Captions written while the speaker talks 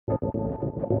It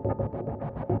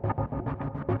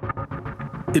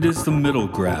is the middle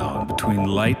ground between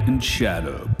light and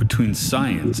shadow, between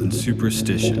science and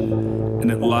superstition,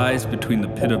 and it lies between the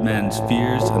pit of man's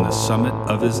fears and the summit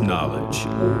of his knowledge.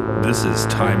 This is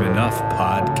Time Enough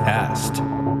Podcast.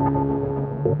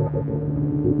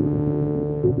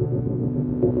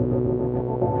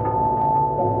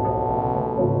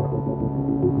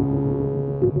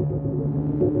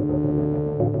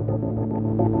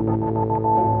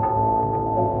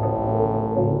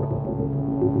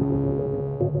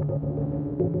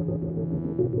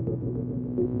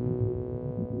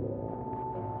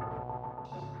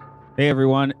 Hey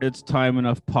everyone, it's Time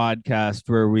Enough Podcast,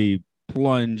 where we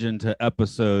plunge into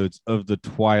episodes of the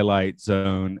Twilight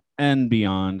Zone and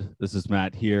beyond. This is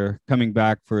Matt here. Coming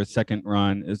back for a second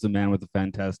run is the man with the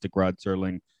fantastic Rod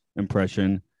Serling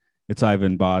impression. It's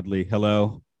Ivan Bodley.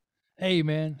 Hello. Hey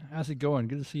man, how's it going?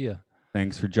 Good to see you.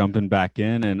 Thanks for jumping back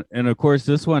in. And of course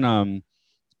this one, I'm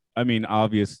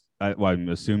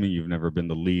assuming you've never been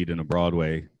the lead in a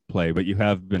Broadway play, but you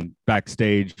have been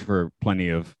backstage for plenty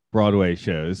of Broadway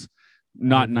shows.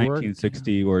 Not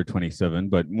 1960 or 27,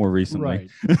 but more recently.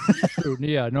 Right.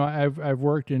 Yeah, no, I've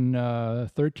worked in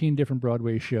 13 different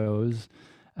Broadway shows,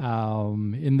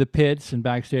 in the pits and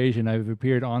backstage, and I've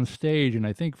appeared on stage, and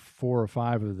I think 4 or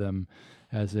 5 of them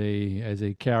as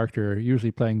a character,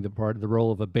 usually playing the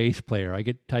role of a bass player. I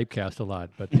get typecast a lot,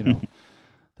 but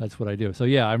that's what I do. So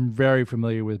yeah, I'm very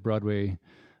familiar with Broadway.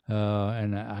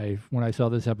 And when I saw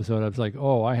this episode, I was like,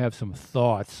 oh, I have some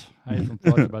thoughts. I have some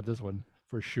thoughts about this one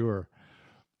for sure.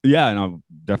 Yeah, and I'll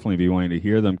definitely be wanting to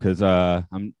hear them because the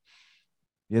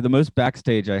most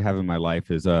backstage I have in my life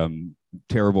is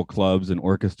terrible clubs and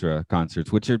orchestra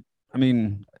concerts, which are,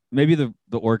 maybe the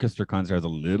orchestra concert has a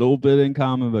little bit in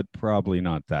common, but probably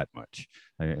not that much.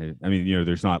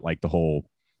 There's not like the whole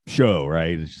show,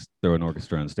 right? It's just throw an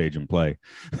orchestra on stage and play.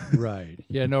 Right.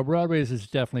 Yeah, no, Broadway is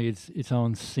definitely its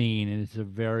own scene, and it's a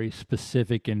very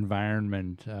specific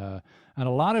environment. And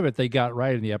a lot of it they got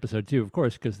right in the episode too, of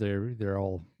course, because they're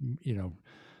all,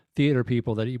 theater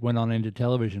people that went on into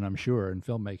television, I'm sure, and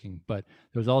filmmaking. But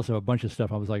there was also a bunch of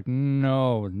stuff I was like,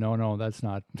 no, that's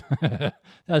not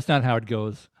that's not how it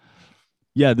goes.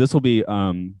 Yeah, this will be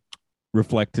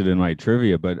reflected in my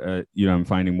trivia, but I'm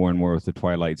finding more and more with the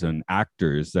Twilight Zone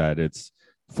actors that it's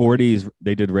 40s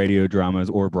they did radio dramas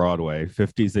or Broadway,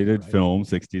 50s they did film,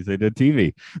 60s they did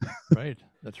TV. Right,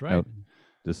 that's right.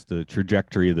 Just the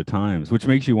trajectory of the times, which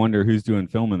makes you wonder who's doing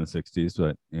film in the 60s,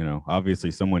 but obviously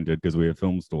someone did because we have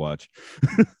films to watch.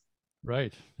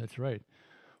 Right, that's right.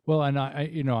 Well, and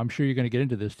I'm sure you're going to get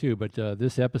into this too, but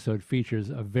this episode features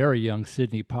a very young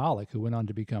Sidney Pollack, who went on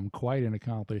to become quite an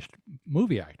accomplished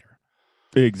movie actor.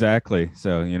 Exactly.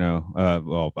 So,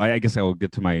 I guess I will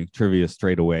get to my trivia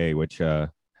straight away, which, of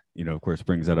course,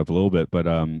 brings that up a little bit. But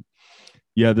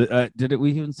did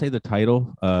we even say the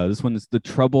title? This one is The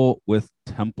Trouble with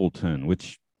Templeton,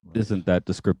 which isn't that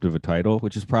descriptive a title,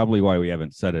 which is probably why we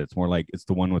haven't said it. It's more like it's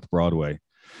the one with Broadway.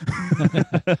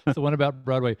 It's the one about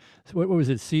Broadway. So what was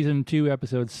it? Season 2,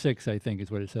 episode 6, I think,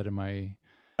 is what it said in my.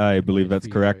 I believe that's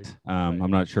correct. Right?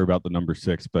 I'm not sure about the number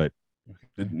 6, but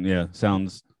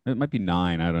sounds. It might be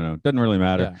 9. I don't know. Doesn't really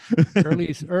matter.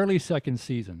 Yeah. early second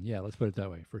season. Yeah, let's put it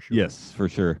that way for sure. Yes, for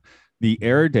sure. The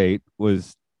air date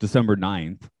was December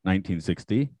 9th,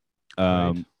 1960.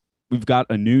 Right. We've got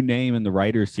a new name in the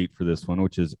writer's seat for this one,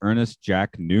 which is Ernest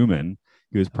Jack Newman.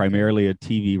 He was primarily a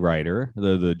TV writer.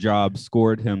 The job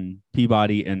scored him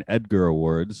Peabody and Edgar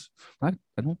Awards. I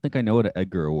don't think I know what an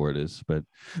Edgar Award is, but...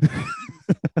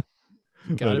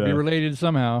 Got to be related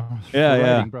somehow.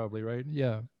 Yeah. Probably, right?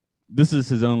 Yeah. This is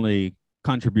his only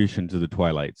contribution to the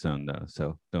Twilight Zone, though,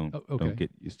 so don't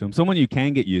get used to him. Someone you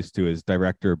can get used to is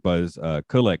director Buzz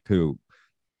Kulick, who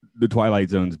the Twilight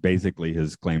Zone's basically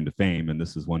his claim to fame, and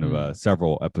this is one of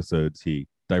several episodes he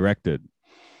directed.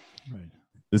 Right.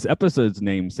 This episode's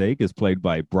namesake is played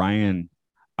by Brian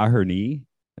Aherney.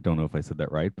 I don't know if I said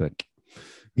that right, but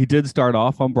he did start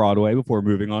off on Broadway before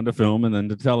moving on to film and then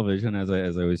to television, as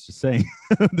I was just saying,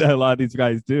 that a lot of these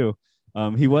guys do.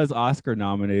 He was Oscar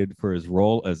nominated for his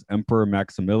role as Emperor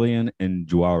Maximilian in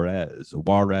Juarez.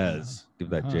 Give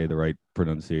that J the right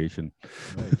pronunciation.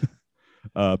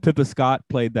 Right. Pippa Scott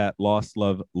played that lost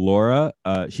love Laura.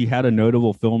 She had a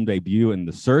notable film debut in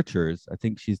The Searchers. I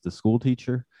think she's the school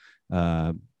teacher,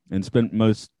 and spent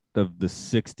most of the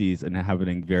 60s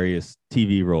inhabiting various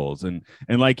TV roles. And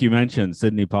like you mentioned,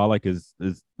 Sidney Pollack is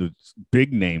the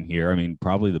big name here.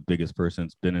 Probably the biggest person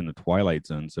that's been in the Twilight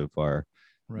Zone so far.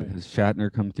 Right. Has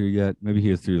Shatner come through yet? Maybe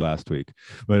he was through last week,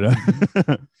 but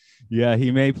Mhm. yeah,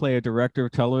 he may play a director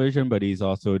of television, but he's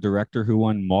also a director who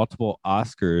won multiple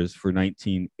Oscars for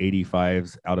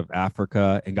 1985's Out of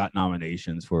Africa and got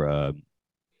nominations for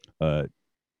uh,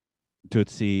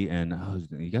 Tootsie, and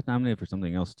he got nominated for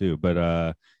something else too.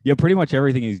 But yeah, pretty much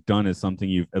everything he's done is something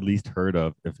you've at least heard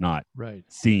of, if not Right.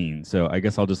 seen. So I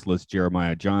guess I'll just list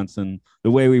Jeremiah Johnson,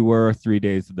 The Way We Were, 3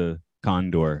 Days of the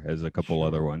Condor, as a couple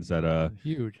other Sure. ones that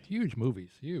Huge, huge movies.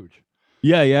 Huge.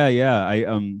 yeah.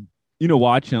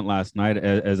 Watching it last night,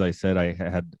 as I said,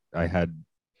 I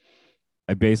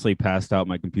basically passed out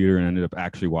my computer and ended up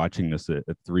actually watching this at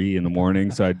 3 in the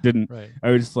morning. So I didn't. Right. I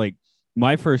was just like,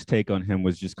 my first take on him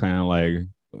was just kind of like,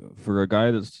 for a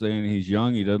guy that's saying he's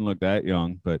young, he doesn't look that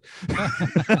young. But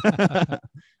I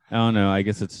don't know. I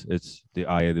guess it's the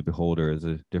eye of the beholder is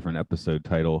a different episode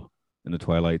title in the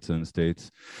Twilight Zone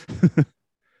states.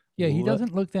 Yeah, he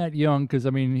doesn't look that young because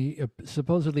I mean,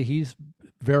 supposedly he's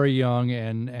very young,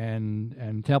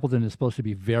 and Templeton is supposed to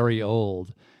be very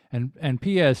old. And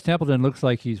P.S. Templeton looks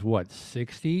like he's what,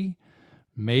 60, Yeah,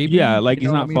 maybe. like You he's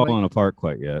know what I not mean? Like falling apart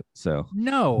quite yet. So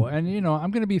no, and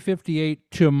I'm going to be 58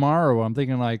 tomorrow. I'm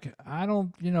thinking like I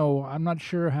don't, I'm not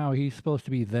sure how he's supposed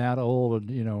to be that old,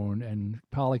 and and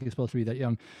Pollock is supposed to be that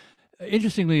young.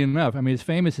 Interestingly enough, I mean, as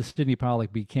famous as Sidney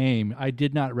Pollack became, I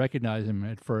did not recognize him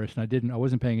at first, and I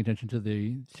wasn't paying attention to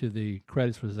the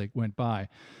credits as they went by.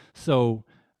 So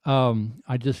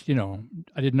I just, I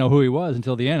didn't know who he was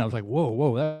until the end. I was like,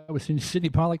 whoa, that was Sidney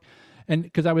Pollack, and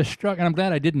because I was struck, and I'm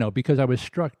glad I did know because I was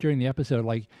struck during the episode,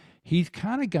 like he's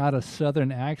kind of got a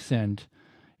Southern accent.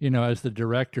 As the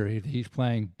director he's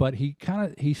playing, but he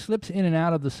slips in and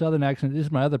out of the Southern accent. This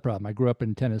is my other problem. I grew up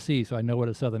in Tennessee, so I know what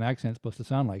a Southern accent is supposed to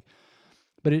sound like,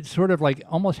 but it's sort of like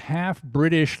almost half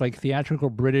British, like theatrical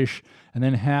British, and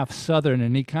then half Southern.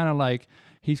 And he's kind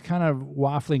of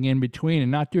waffling in between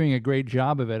and not doing a great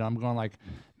job of it. I'm going like,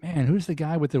 man, who's the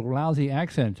guy with the lousy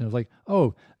accent? And I was like,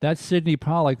 oh, that's Sidney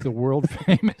Pollack, the world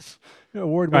famous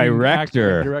award-winning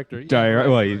actor and director. Yeah,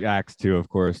 Well, right. he acts too, of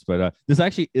course, but this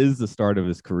actually is the start of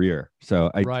his career. So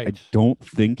I Right. don't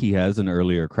think he has an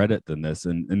earlier credit than this,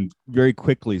 and very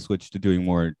quickly switched to doing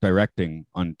more directing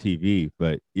on TV.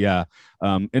 But yeah,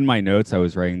 in my notes, I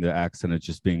was writing the accent as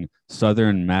just being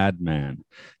Southern madman,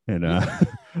 and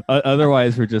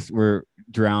otherwise we're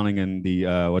drowning in the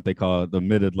what they call the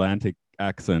mid-Atlantic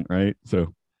accent, right?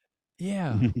 So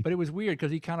Yeah, but it was weird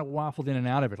because he kind of waffled in and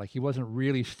out of it. Like he wasn't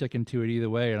really sticking to it either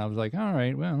way. And I was like, all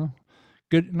right, well,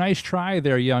 good, nice try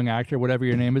there, young actor, whatever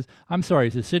your name is. I'm sorry,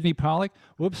 is it Sidney Pollack?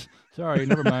 Whoops, sorry,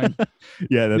 never mind.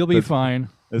 yeah, You'll be fine.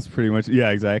 that's pretty much, yeah,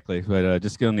 exactly. But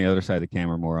just get on the other side of the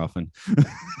camera more often.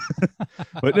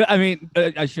 But I mean,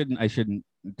 I shouldn't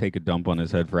take a dump on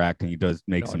his head for acting. He does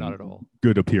make No, some not at all.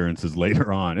 good appearances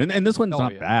later on, and this one's Oh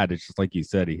not yeah, bad. It's just like you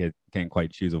said, can't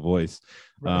quite choose a voice.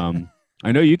 right. Um,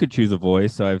 I know you could choose a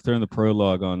voice, so I've thrown the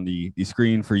prologue on the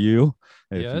screen for you.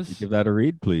 If you could Yes, give that a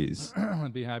read, please.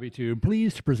 I'd be happy to.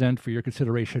 Pleased to present for your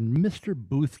consideration Mr.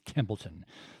 Booth Templeton,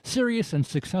 serious and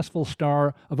successful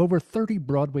star of over 30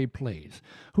 Broadway plays,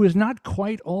 who is not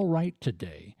quite all right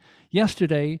today.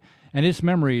 Yesterday and its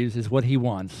memories is what he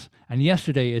wants, and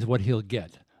yesterday is what he'll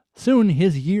get. Soon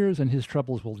his years and his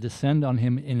troubles will descend on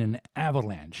him in an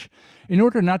avalanche. In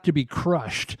order not to be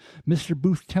crushed, Mr.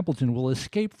 Booth Templeton will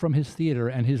escape from his theater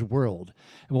and his world,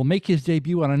 and will make his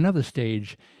debut on another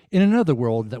stage in another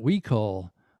world that we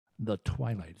call the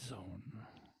Twilight Zone.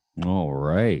 All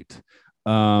right.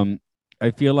 Um,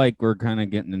 I feel like we're kind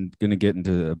of going to get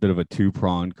into a bit of a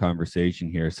two-pronged conversation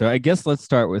here. So I guess let's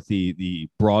start with the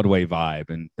Broadway vibe,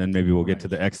 and then maybe we'll get to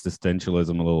Right. the existentialism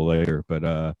a little later.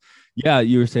 But yeah,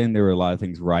 you were saying there were a lot of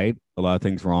things right, a lot of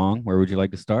things wrong. Where would you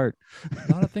like to start?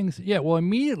 A lot of things. Yeah. Well,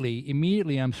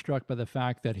 immediately, I'm struck by the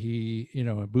fact that he,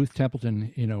 Booth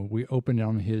Templeton, we opened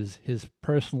on his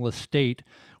personal estate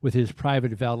with his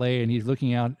private valet, and he's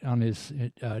looking out on his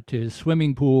to his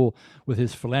swimming pool with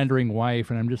his philandering wife,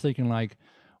 and I'm just thinking like,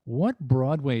 what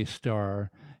Broadway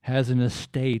star has an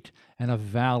estate and a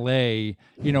valet?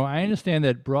 I understand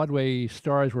that Broadway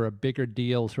stars were a bigger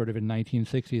deal sort of in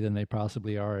 1960 than they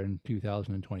possibly are in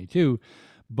 2022,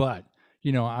 but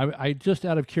I just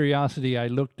out of curiosity, I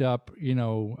looked up,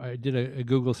 I did a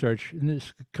Google search, and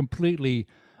it's completely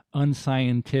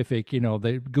unscientific.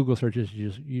 The Google searches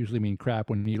just usually mean crap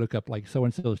when you look up like so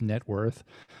and so's net worth.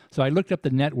 So I looked up the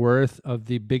net worth of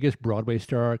the biggest Broadway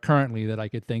star currently that I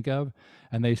could think of,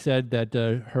 and they said that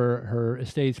her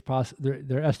estate's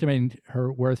they're estimating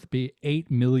her worth to be $8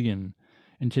 million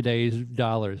in today's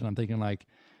dollars, and I'm thinking like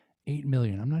 8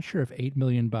 million. I'm not sure if 8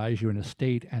 million buys you an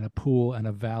estate and a pool and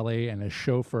a valet and a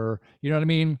chauffeur. You know what I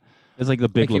mean? It's like the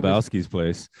Big Like it was Lebowski's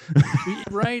place.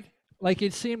 right. Like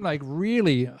it seemed like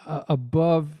really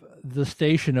above the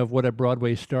station of what a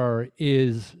Broadway star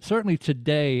is. Certainly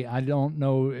today, I don't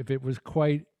know if it was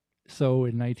quite so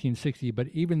in 1960, but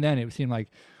even then, it seemed like,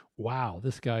 wow,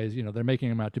 this guy is. They're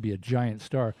making him out to be a giant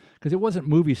star because it wasn't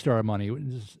movie star money. It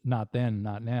was not then,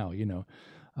 not now.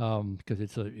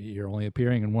 Because you're only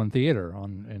appearing in one theater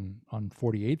on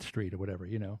 48th Street or whatever.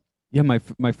 Yeah,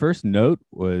 my first note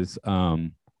was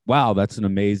wow, that's an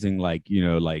amazing like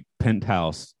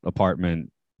penthouse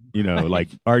apartment, like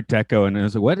Right. Art Deco. And I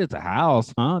was like, what? It's a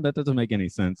house, huh? That doesn't make any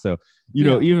sense. So,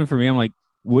 Yeah. even for me, I'm like,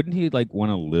 wouldn't he like want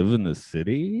to live in the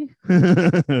city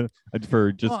for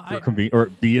Well, just for convenience, or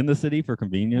be in the city for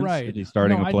convenience right. if he's No,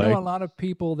 starting a I know play? a lot of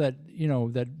people that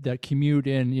that commute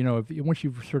in. Once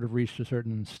you've sort of reached a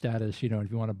certain status, if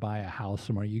you want to buy a house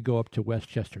somewhere, you go up to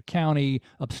Westchester County,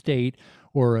 upstate,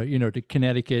 or to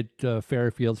Connecticut,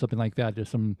 Fairfield, something like that. There's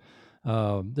some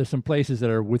places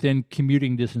that are within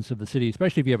commuting distance of the city,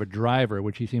 especially if you have a driver,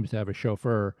 which he seems to have a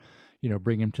chauffeur.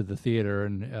 Bring him to the theater,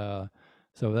 and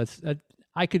so that.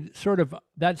 I could sort of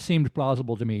that seemed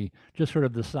plausible to me, just sort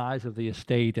of the size of the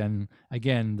estate, and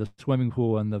again the swimming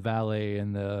pool and the valet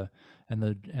and the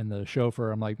chauffeur.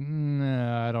 I'm like,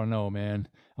 I don't know, man.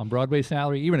 On Broadway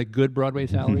salary, even a good Broadway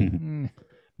salary,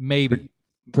 maybe.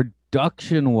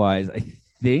 Production wise, I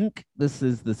think this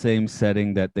is the same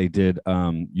setting that they did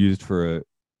used for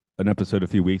an episode a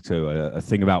few weeks ago, a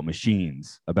thing about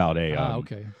machines, about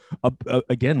Okay.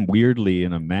 again weirdly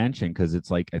in a mansion, because it's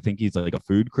like I think he's like a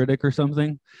food critic or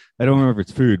something. I don't remember if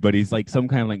it's food, but he's like some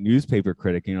kind of like newspaper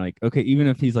critic, and you're like, okay, even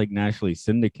if he's like nationally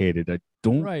syndicated, I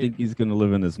don't Right. think he's going to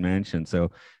live in this mansion. So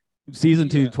season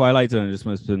 2 Yeah. Twilight Zone just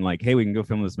must have been like, hey, we can go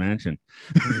film this mansion.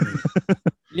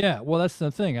 Yeah, well, that's the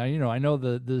thing. I know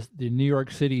the New York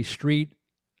City street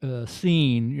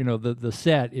scene. The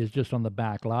set is just on the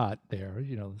back lot there.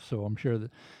 So I'm sure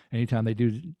that anytime they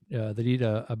need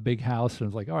a big house, and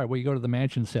it's like, all right, well, you go to the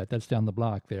mansion set. That's down the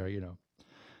block there.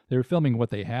 They're filming what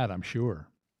they had. I'm sure.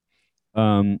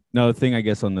 No, the thing I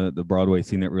guess on the Broadway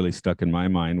scene that really stuck in my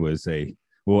mind was a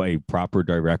proper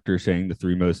director saying the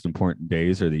three most important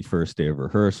days are the first day of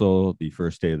rehearsal, the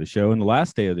first day of the show, and the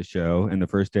last day of the show. And the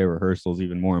first day of rehearsal is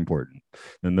even more important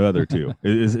than the other two.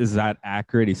 Is that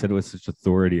accurate? He said it with such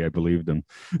authority. I believed him.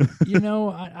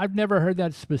 I've never heard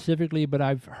that specifically, but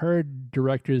I've heard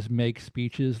directors make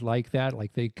speeches like that.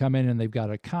 Like they come in and they've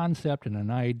got a concept and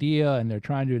an idea and they're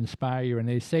trying to inspire you and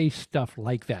they say stuff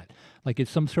like that. Like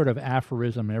it's some sort of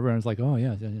aphorism and everyone's like, oh,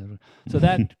 yeah. So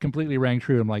that completely rang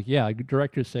true. I'm like, yeah,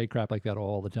 directors say crap like that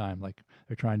all the time. Like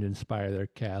they're trying to inspire their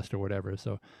cast or whatever.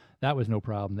 So that was no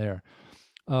problem there.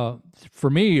 For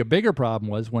me, a bigger problem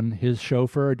was when his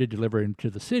chauffeur did deliver him to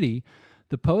the city.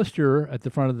 The poster at the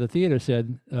front of the theater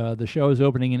said the show is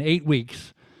opening in 8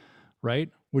 weeks, right?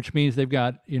 Which means they've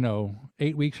got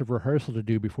 8 weeks of rehearsal to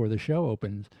do before the show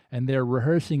opens, and they're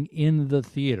rehearsing in the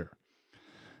theater.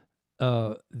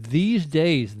 These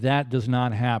days, that does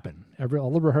not happen.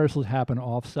 All the rehearsals happen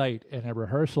off-site in a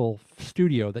rehearsal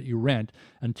studio that you rent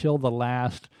until the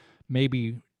last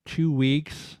maybe 2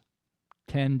 weeks,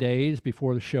 10 days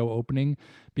before the show opening,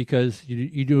 because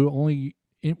you do only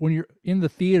when you're in the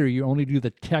theater, you only do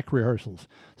the tech rehearsals.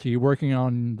 So you're working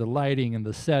on the lighting and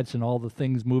the sets and all the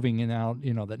things moving in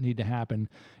and out, that need to happen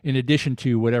in addition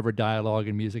to whatever dialogue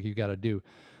and music you got to do.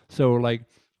 So like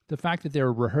the fact that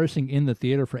they're rehearsing in the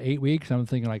theater for 8 weeks, I'm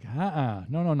thinking like,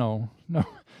 no,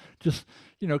 just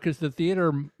because the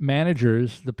theater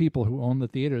managers, the people who own the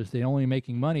theaters, they're only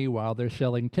making money while they're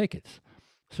selling tickets.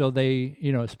 So they,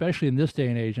 especially in this day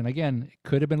and age, and again, it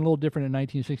could have been a little different in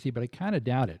 1960, but I kind of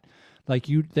doubt it. Like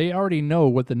they already know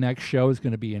what the next show is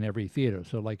going to be in every theater.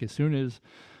 So like as soon as,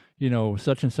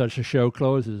 such and such a show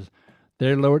closes,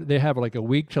 they have like a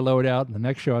week to load out, and the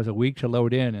next show has a week to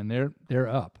load in, and they're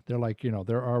up. They're like,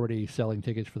 they're already selling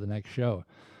tickets for the next show.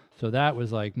 So that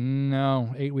was like,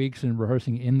 no, 8 weeks in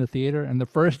rehearsing in the theater, and the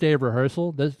first day of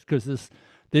rehearsal, this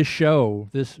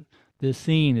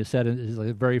scene is set is like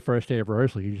the very first day of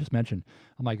rehearsal you just mentioned.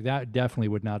 I'm like, that definitely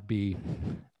would not be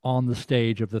on the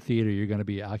stage of the theater you're going to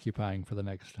be occupying for the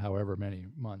next however many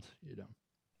months.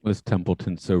 Was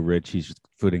Templeton so rich he's just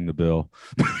footing the bill?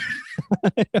 He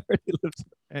already lives in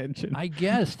the mansion. I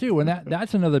guess too, and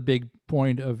that's another big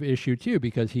point of issue too,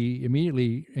 because he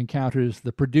immediately encounters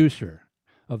the producer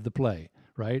of the play,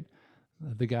 right?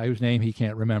 The guy whose name he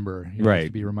can't remember. He has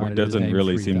to be reminded. Or doesn't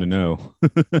really seem to know.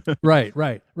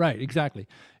 Right, exactly.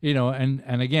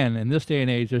 And again, in this day and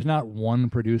age, there's not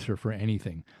one producer for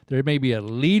anything. There may be a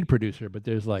lead producer, but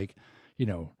there's like,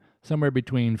 somewhere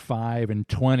between 5 and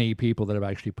 20 people that have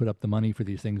actually put up the money for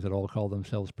these things that all call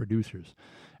themselves producers.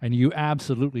 And you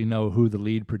absolutely know who the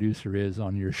lead producer is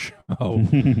on your show.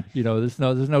 There's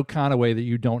no kind of way that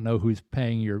you don't know who's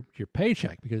paying your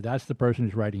paycheck, because that's the person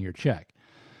who's writing your check.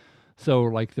 So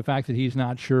like the fact that he's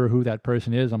not sure who that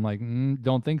person is, I'm like,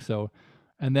 don't think so.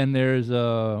 And then there's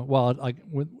like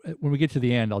when we get to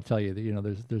the end, I'll tell you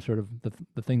that there's sort of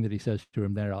the thing that he says to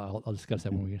him there. I'll discuss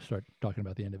that when we start talking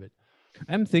about the end of it.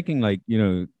 I'm thinking like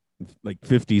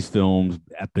 50s films,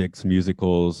 epics,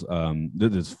 musicals.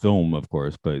 There's film, of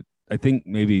course, but I think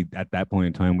maybe at that point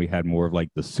in time we had more of like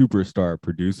the superstar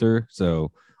producer.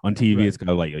 So on TV, right. It's kind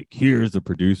of like here's the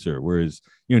producer. Whereas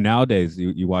nowadays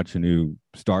you watch a new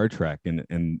Star Trek, and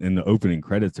in the opening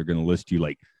credits they're going to list you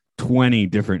like 20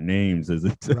 different names as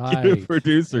executive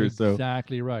producer.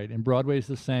 Exactly right. And Broadway's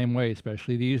the same way,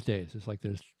 especially these days. It's like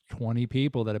there's 20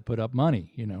 people that have put up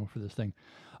money, for this thing.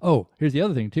 Oh, here's the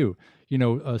other thing too.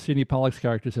 Sidney Pollack's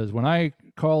character says, when I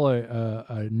call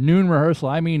a noon rehearsal,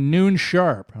 I mean noon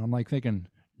sharp. And I'm like thinking,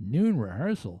 noon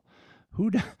rehearsal?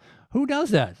 Who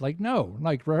does that? Like, no,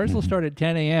 like rehearsals start at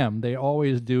 10 a.m. They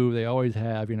always do. They always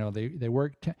have, they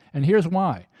work. And here's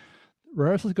why.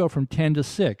 Rehearsals go from 10 to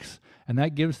 6. And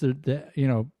that gives the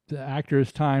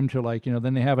actors time to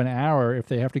then they have an hour if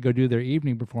they have to go do their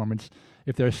evening performance,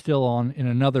 if they're still in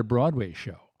another Broadway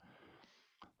show.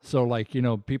 So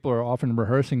people are often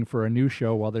rehearsing for a new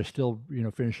show while they're still,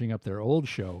 finishing up their old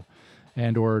show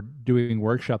and or doing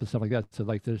workshops and stuff like that. So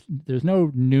there's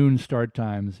no noon start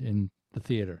times in the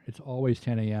theater. It's always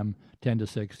 10 a.m., 10 to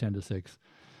 6, 10 to 6,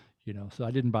 so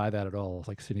I didn't buy that at all. It's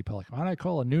like Sidney Pollack. Why don't I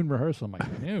call a noon rehearsal? I'm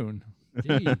like, noon?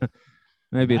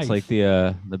 Maybe nice. It's like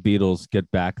the Beatles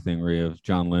Get Back thing where you have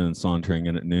John Lennon sauntering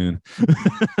in at noon.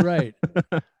 Right.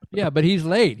 Yeah, but he's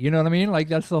late. You know what I mean? Like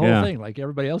that's the whole thing. Like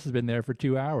everybody else has been there for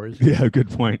 2 hours. Yeah, good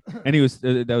point. And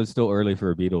that was still early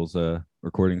for a Beatles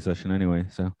recording session anyway.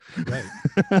 So right.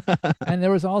 And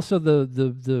there was also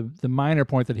the minor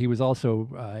point that he was also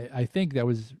I think that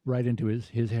was right into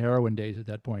his heroin days at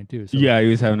that point too. So, yeah, he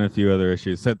was having a few other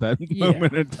issues at that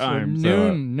moment in time.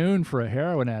 So noon for a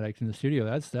heroin addict in the studio.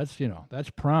 That's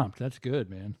prompt. That's good,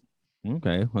 man.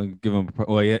 Okay, well, give him.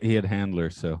 Well, he had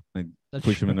handlers, so I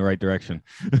push him in the right direction.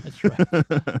 That's right.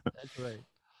 That's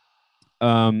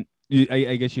right.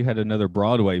 I guess you had another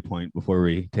Broadway point before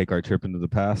we take our trip into the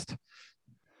past,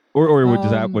 or was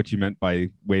that what you meant by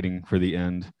waiting for the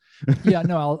end? Yeah,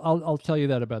 no, I'll tell you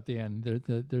that about the end.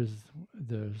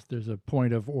 There's a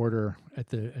point of order at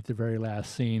the very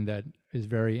last scene that is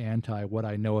very anti what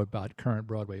I know about current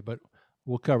Broadway, but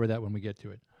we'll cover that when we get to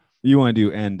it. You want to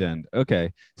do end.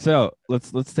 Okay. So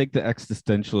let's take the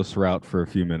existentialist route for a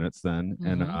few minutes then.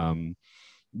 Mm-hmm. And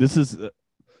this is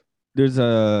there's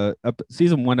a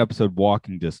season 1 episode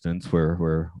Walking Distance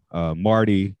where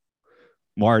Marty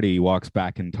walks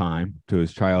back in time to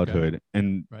his childhood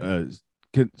and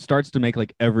starts to make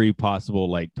like every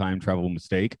possible like time travel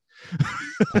mistake.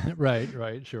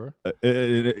 right, sure.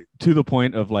 To the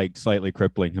point of like slightly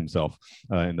crippling himself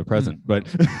in the present. But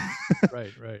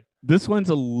right. This one's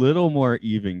a little more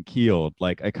even keeled.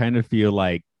 Like I kind of feel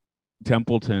like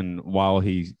Templeton, while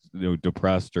he's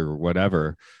depressed or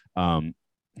whatever,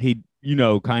 he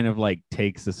kind of like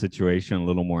takes the situation a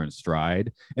little more in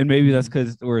stride. And maybe that's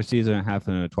because we're a season and a half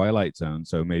in a Twilight Zone,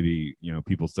 so maybe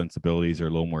people's sensibilities are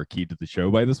a little more key to the show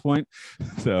by this point.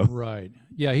 So right,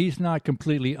 yeah, he's not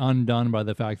completely undone by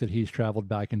the fact that he's traveled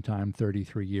back in time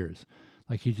 33 years.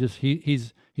 Like he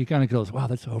kind of goes, wow,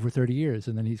 that's over 30 years,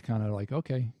 and then he's kind of like,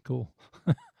 okay, cool,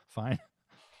 fine.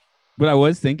 But I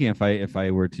was thinking if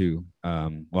I were to,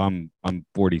 I'm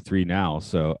 43 now,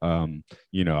 so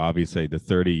obviously the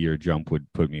 30-year jump would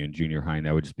put me in junior high, and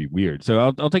that would just be weird.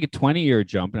 So I'll take a 20-year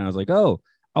jump, and I was like, oh,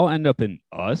 I'll end up in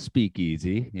a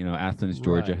speakeasy. Athens,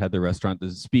 Georgia had the restaurant,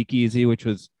 the Speakeasy, which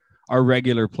was our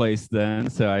regular place then.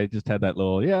 So I just had that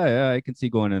little, I can see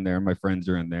going in there. My friends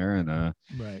are in there, and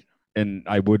right. And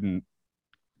I wouldn't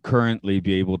currently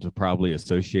be able to probably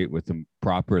associate with them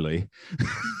properly.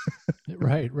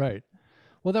 Right.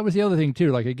 Well, that was the other thing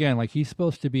too. Like again, like he's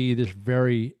supposed to be this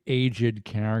very aged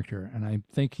character, and I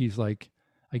think he's like,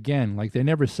 again, like they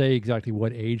never say exactly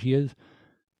what age he is,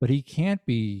 but he can't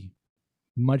be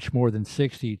much more than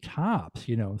 60 tops.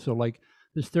 So like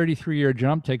this 33-year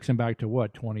jump takes him back to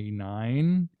what,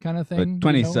 29 kind of thing. But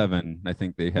 27, I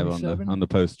think they have 27? on the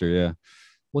poster. Yeah.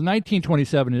 Well,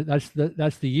 1927,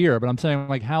 that's the year, but I'm saying,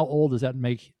 like, how old does that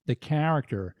make the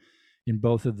character in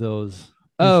both of those?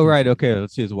 Oh, right. Okay.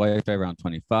 Let's see. His wife around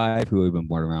 25, who would have been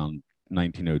born around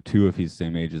 1902 if he's the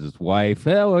same age as his wife.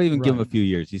 Well, we'll even give him a few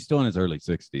years. He's still in his early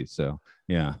 60s. So,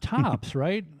 yeah. Tops,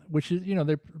 right? which is,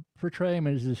 they portray him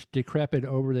as this decrepit,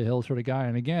 over the hill sort of guy.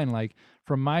 And again, like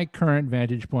from my current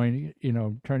vantage point,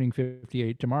 turning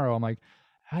 58 tomorrow, I'm like,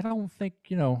 I don't think,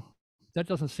 that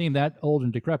doesn't seem that old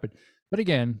and decrepit. But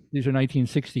again, these are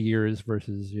 1960 years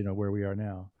versus, where we are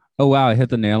now. Oh wow, I hit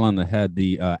the nail on the head.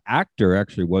 The actor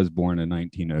actually was born in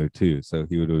 1902, so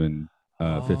he would have been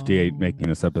 58 making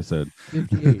this episode.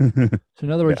 58. So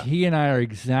in other words, Yeah. he and I are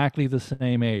exactly the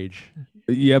same age.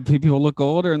 Yeah, people look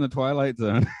older in the Twilight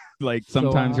Zone. Like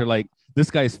sometimes you're like,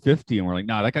 this guy's 50, and we're like,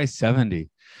 no, that guy's 70.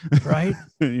 Right?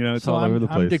 It's so all over the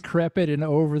place. I'm decrepit and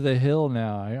over the hill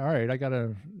now. All right, I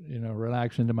gotta,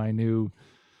 relax into my new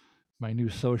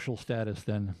social status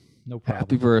then. No problem.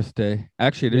 Happy birthday.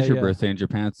 Actually, it is your birthday in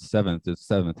Japan. It's 7th. It's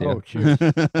 7th. Yeah. Oh, cheers.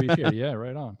 Appreciate it. Yeah,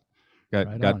 right on.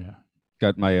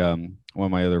 Got my one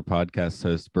of my other podcast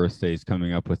hosts' birthdays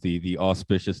coming up with the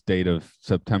auspicious date of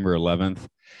September 11th.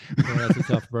 Yeah, that's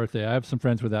a tough birthday. I have some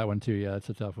friends with that one too. Yeah, it's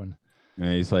a tough one.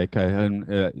 And he's like,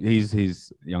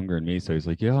 he's younger than me, so he's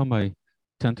like, yeah, my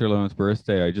 10th or 11th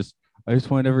birthday, I just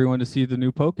want everyone to see the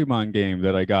new Pokemon game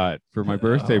that I got for my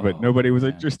birthday, but nobody was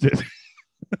interested.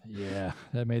 Yeah,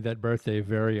 that made that birthday a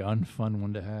very unfun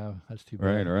one to have. That's too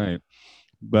bad. Right.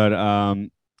 But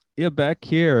yeah, back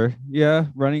here,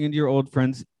 running into your old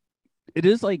friends. It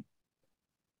is like,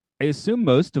 I assume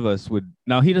most of us would.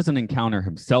 Now, he doesn't encounter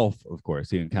himself, of course.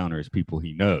 He encounters people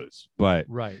he knows. But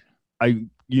right. I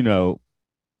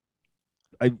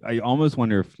almost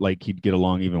wonder if like he'd get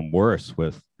along even worse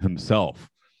with himself.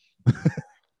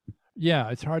 Yeah,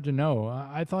 it's hard to know.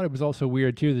 I thought it was also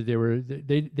weird too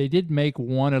that they did make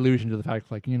one allusion to the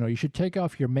fact, like, you should take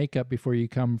off your makeup before you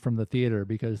come from the theater,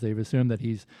 because they've assumed that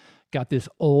he's got this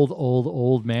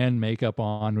old man makeup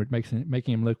on, which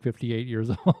making him look 58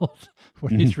 years old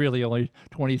when he's really only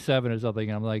 27 or something.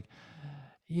 And I'm like,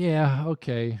 yeah,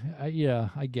 okay,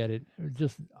 I get it. It was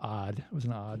just odd. It was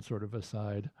an odd sort of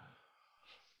aside.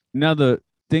 Now, the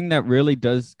thing that really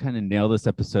does kind of nail this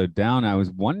episode down, I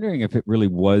was wondering if it really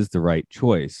was the right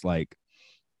choice. Like,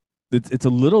 it's a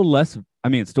little less, I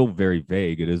mean, it's still very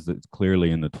vague. It's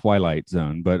clearly in the Twilight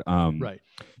Zone, but right.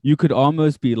 You could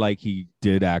almost be like he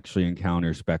did actually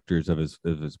encounter specters of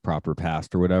his proper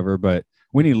past or whatever. But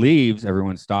when he leaves,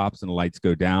 everyone stops and the lights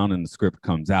go down and the script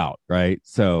comes out, right?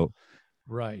 So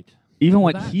right. Even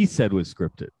what he said was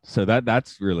scripted. So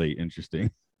that's really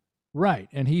interesting. Right.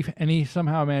 And he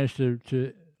somehow managed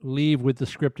to leave with the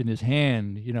script in his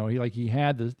hand. He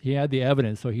had the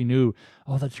evidence, so he knew,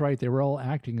 oh, that's right, they were all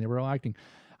acting.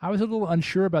 I was a little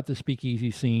unsure about the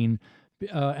speakeasy scene,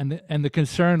 and the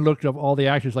concern looked of all the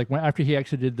actors. Like after he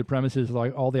exited the premises,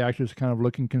 like all the actors kind of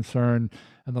looking concerned,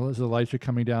 and the lights are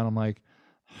coming down. I'm like,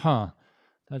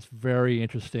 that's very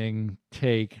interesting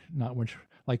take. Not much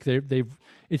like they've.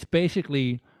 It's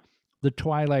basically the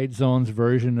Twilight Zone's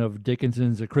version of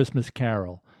Dickinson's A Christmas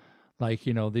Carol. Like,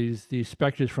 these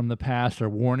specters from the past are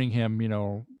warning him,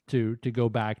 to go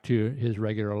back to his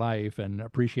regular life and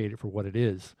appreciate it for what it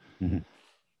is. Mm-hmm.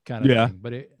 Kind of thing.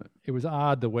 But it was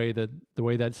odd the way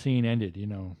that scene ended,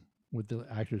 with the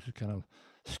actors kind of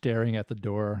staring at the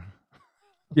door.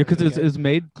 Yeah, because it's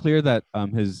made clear that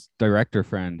his director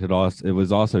friend it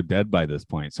was also dead by this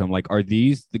point. So I'm like, are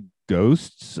these the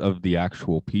ghosts of the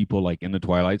actual people like in the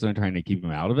Twilight Zone trying to keep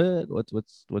him out of it?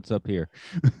 What's up here?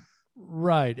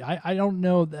 Right. I don't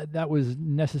know that was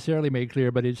necessarily made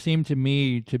clear, but it seemed to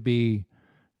me to be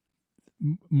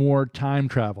more time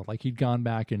travel, like he'd gone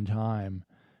back in time,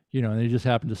 and they just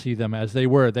happened to see them as they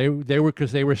were. They were,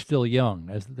 because they were still young,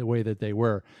 as the way that they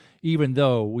were, even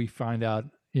though we find out,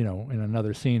 in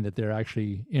another scene that they're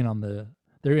actually in on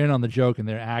the joke, and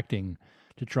they're acting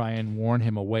to try and warn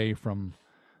him away from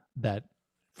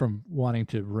wanting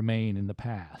to remain in the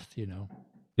past,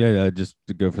 Yeah, just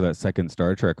to go for that second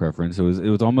Star Trek reference, it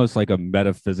was almost like a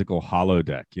metaphysical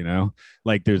holodeck,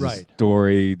 like there's a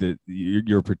story that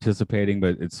you're participating,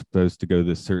 but it's supposed to go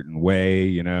this certain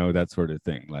way, that sort of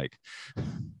thing. Like,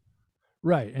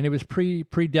 right, and it was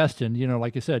predestined,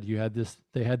 like I said,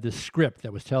 they had this script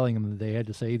that was telling them that they had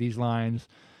to say these lines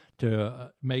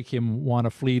to make him want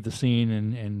to flee the scene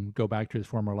and go back to his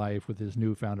former life with his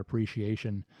newfound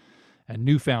appreciation and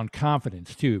newfound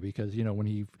confidence too, because when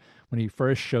he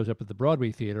first shows up at the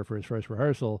Broadway theater for his first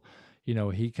rehearsal,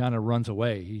 he kind of runs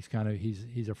away.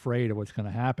 He's afraid of what's going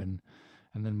to happen,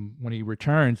 and then when he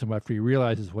returns and after he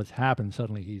realizes what's happened,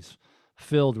 suddenly he's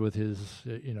filled with his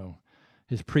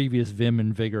his previous vim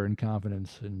and vigor and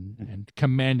confidence, and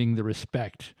commanding the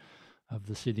respect of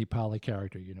the Sidney Pollack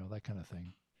character, that kind of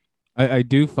thing. I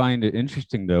do find it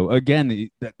interesting, though. Again,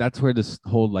 that's where this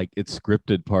whole like it's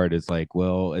scripted part is like,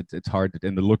 well, it's hard to,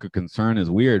 and the look of concern is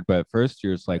weird. But at first,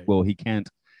 you're just like, well, he can't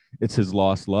it's his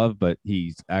lost love, but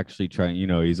he's actually trying,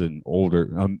 he's an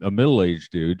older, a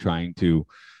middle-aged dude trying to,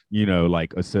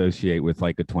 like associate with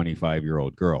like a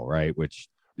 25-year-old girl, right? Which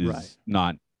Right. is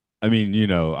not, I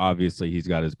mean, obviously he's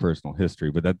got his personal history,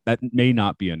 but that may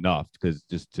not be enough because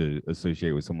just to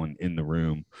associate with someone in the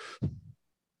room.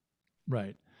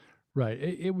 Right. Right.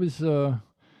 It was a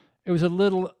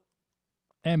little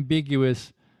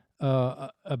ambiguous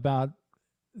about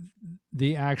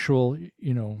the actual,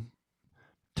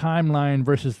 timeline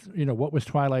versus, what was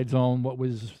Twilight Zone, what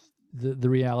was the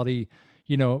reality,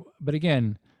 but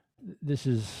again, this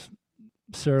is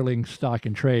Serling stock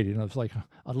and trade. It's like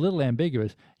a little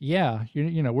ambiguous. Yeah,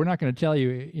 we're not going to tell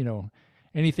you,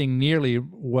 anything nearly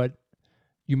what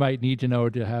you might need to know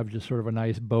to have just sort of a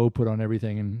nice bow put on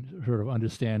everything and sort of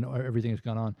understand everything that's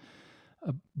gone on.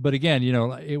 But again,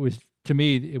 it was, to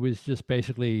me, it was just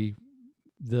basically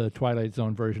the Twilight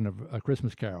Zone version of A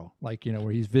Christmas Carol, like,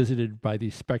 where he's visited by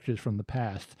these specters from the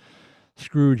past.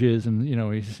 Scrooge is, and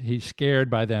he's scared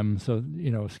by them, so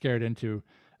scared into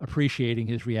appreciating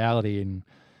his reality, and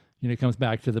comes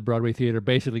back to the Broadway theater,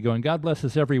 basically going, "God bless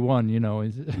us, everyone."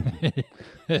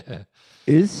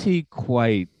 Is he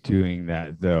quite doing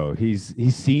that though? He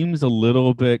seems a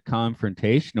little bit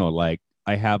confrontational, like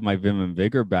I have my vim and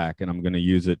vigor back and I'm going to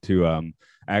use it to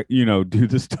do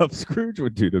the stuff Scrooge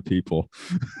would do to people.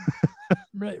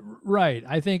 Right, right.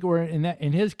 I think we're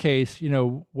in his case,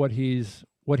 what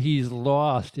he's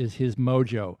lost is his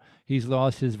mojo. He's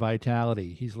lost his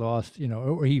vitality. He's lost,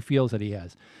 or he feels that he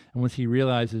has. And once he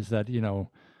realizes that,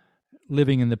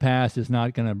 living in the past is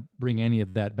not going to bring any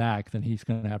of that back, then he's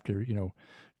going to have to,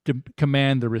 to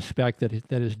command the respect that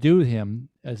is due him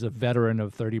as a veteran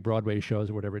of 30 Broadway shows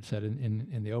or whatever it said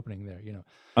in the opening there.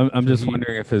 I'm So just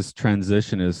wondering if his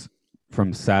transition is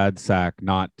from sad sack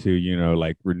not to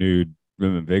like renewed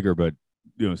vim and vigor, but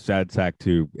sad sack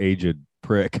to aged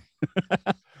prick.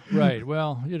 right.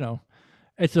 Well,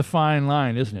 it's a fine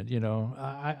line, isn't it?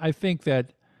 I think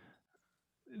that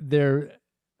there,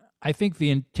 I think the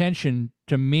intention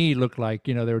to me looked like,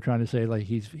 they were trying to say like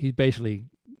he's basically,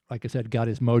 like I said, got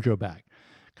his mojo back,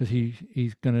 because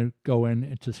he's going to go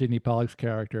into Sidney Pollack's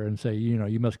character and say,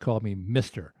 you must call me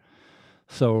Mister.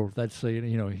 So that's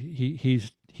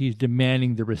he's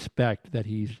demanding the respect that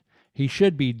he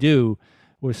should be due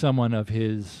with someone of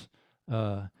his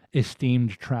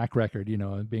esteemed track record,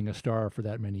 being a star for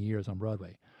that many years on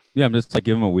Broadway. Yeah, I'm just like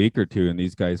give him a week or two, and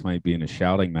these guys might be in a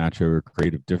shouting match over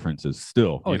creative differences.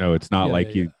 Still, Oh yeah, it's not yeah, like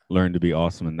yeah, he yeah. learned to be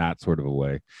awesome in that sort of a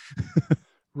way.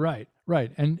 Right,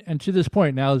 right. And to this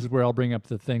point, now is where I'll bring up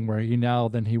the thing where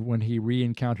when he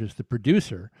re-encounters the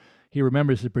producer, he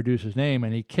remembers the producer's name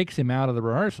and he kicks him out of the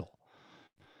rehearsal.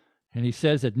 And he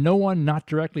says that no one not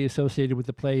directly associated with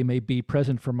the play may be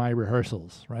present for my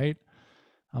rehearsals, right?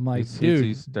 I'm like, dude,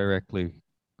 He's directly.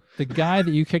 the guy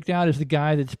that you kicked out is the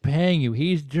guy that's paying you.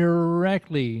 He's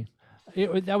directly.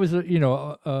 That was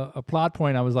a plot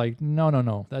point. I was like,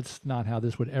 no, that's not how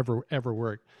this would ever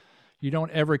work. You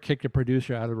don't ever kick a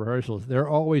producer out of rehearsals. They're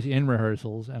always in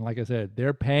rehearsals, and like I said,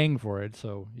 they're paying for it.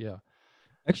 So yeah.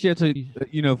 Actually,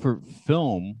 it's for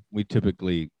film, we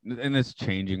typically, and it's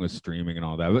changing with streaming and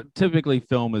all that, but typically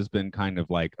film has been kind of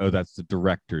like, oh, that's the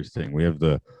director's thing. We have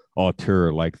the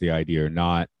auteur, like the idea or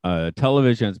not.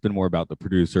 Television, it's been more about the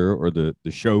producer or the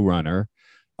showrunner.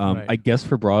 Right. I guess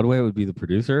for Broadway, it would be the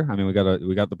producer. I mean, we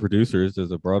got the producers as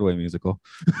a Broadway musical.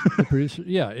 The producer,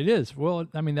 yeah, it is. Well,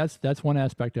 I mean, that's one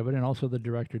aspect of it, and also the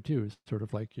director too. Is sort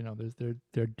of like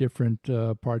they're different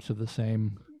parts of the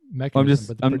same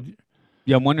mechanism.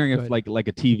 I'm wondering if like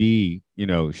a TV,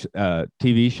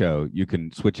 TV show, you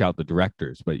can switch out the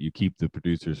directors, but you keep the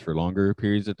producers for longer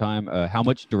periods of time. How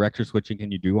much director switching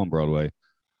can you do on Broadway?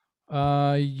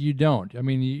 You don't. I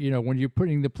mean, when you're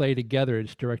putting the play together,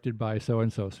 it's directed by so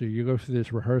and so. So you go through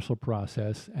this rehearsal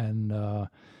process, and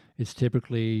it's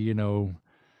typically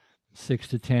 6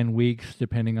 to 10 weeks,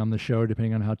 depending on the show,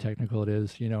 depending on how technical it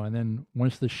is, and then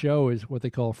once the show is what they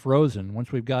call frozen,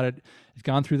 once we've got it, it's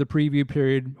gone through the preview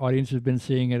period, audience has been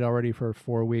seeing it already for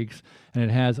 4 weeks, and it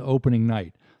has opening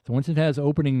night. So once it has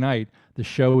opening night, the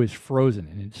show is frozen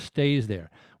and it stays there,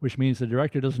 which means the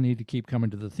director doesn't need to keep coming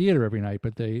to the theater every night,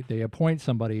 but they appoint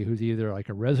somebody who's either like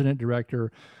a resident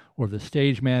director or the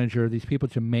stage manager, these people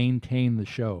to maintain the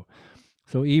show.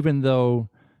 So even though,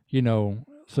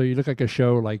 so you look like a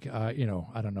show like, I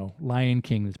don't know, Lion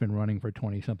King that's been running for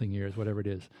 20 something years, whatever it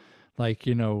is. Like,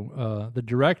 the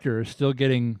director is still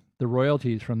getting the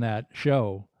royalties from that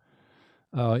show,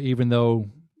 even though,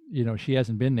 she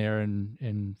hasn't been there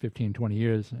in 15, 20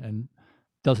 years and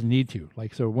doesn't need to.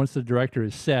 Like, so once the director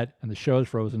is set and the show is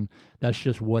frozen, that's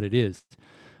just what it is.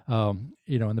 And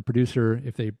the producer,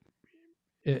 if they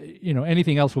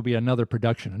anything else will be another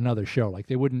production, another show. Like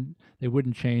they wouldn't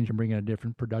change and bring in a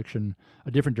different production,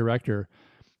 a different director.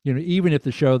 Even if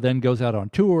the show then goes out on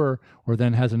tour or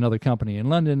then has another company in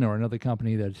London or another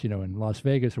company that's, in Las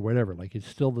Vegas or whatever, like it's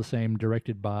still the same,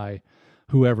 directed by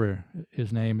whoever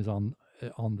his name is on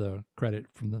the credit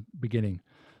from the beginning.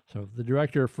 So the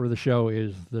director for the show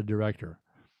is the director.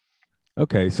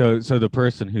 Okay, so the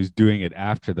person who's doing it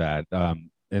after that,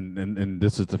 and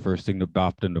this is the first thing that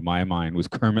popped into my mind was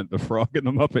Kermit the Frog in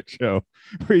the Muppet Show,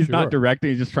 where he's not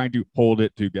directing, he's just trying to hold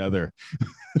it together.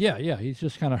 Yeah, he's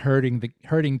just kind of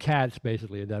herding cats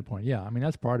basically at that point. Yeah, I mean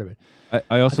that's part of it.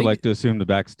 I also like to assume the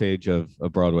backstage of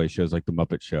Broadway shows like the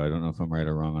Muppet Show. I don't know if I'm right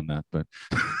or wrong on that, but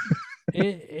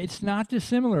it's not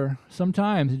dissimilar.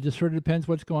 Sometimes it just sort of depends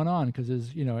what's going on because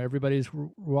as everybody's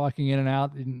walking in and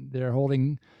out and they're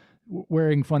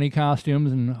wearing funny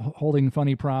costumes and holding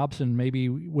funny props and maybe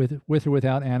with or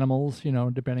without animals,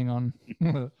 depending on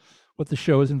what the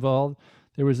show is involved.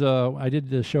 There was I did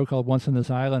the show called Once on This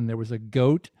Island. There was a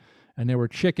goat and there were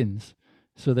chickens.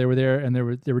 So they were there and there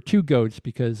were two goats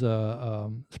because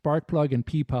Sparkplug and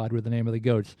Peapod were the name of the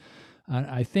goats.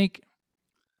 I think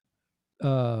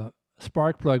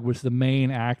Sparkplug was the main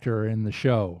actor in the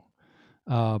show.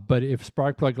 But if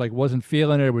Sparkplug wasn't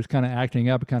feeling it, was kind of acting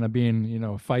up, kind of being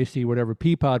feisty, whatever,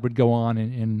 Peapod would go on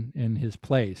in his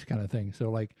place, kind of thing.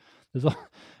 So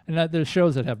there's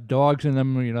shows that have dogs in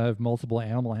them, have multiple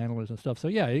animal handlers and stuff. So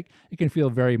yeah, it can feel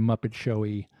very Muppet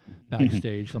Showy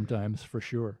backstage sometimes for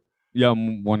sure. Yeah,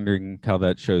 I'm wondering how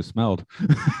that show smelled.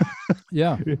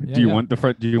 Yeah. Do you want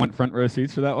front row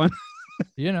seats for that one?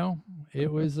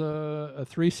 It was a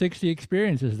 360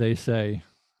 experience, as they say.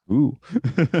 Ooh.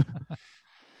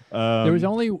 There was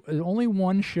only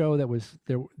one show that was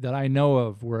there that I know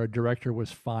of where a director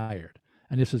was fired,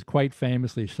 and this was quite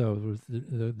famously so. It was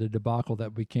the debacle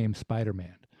that became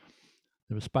Spider-Man.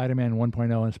 There was Spider-Man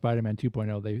 1.0 and Spider-Man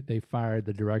 2.0. They fired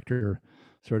the director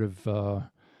sort of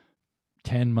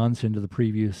 10 months into the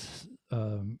previous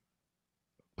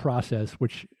process,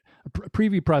 which a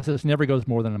preview process never goes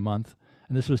more than a month.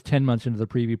 And this was 10 months into the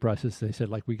preview process. They said,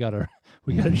 we gotta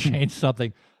change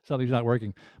something. Something's not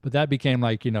working. But that became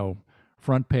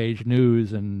front page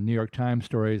news and New York Times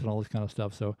stories and all this kind of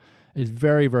stuff. So it's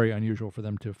very, very unusual for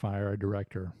them to fire a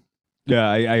director. Yeah,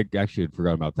 I actually had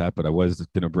forgotten about that, but I was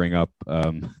going to bring up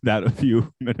that a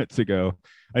few minutes ago.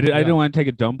 I didn't want to take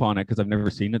a dump on it because I've never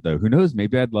seen it though. Who knows?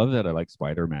 Maybe I'd love that. I like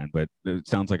Spider-Man, but it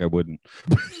sounds like I wouldn't.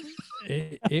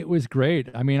 It was great.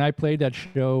 I mean, I played that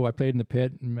show. I played in the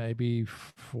pit maybe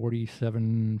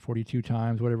 47, 42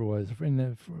 times, whatever it was.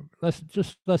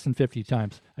 Less than 50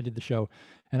 times I did the show,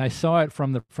 and I saw it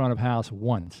from the front of house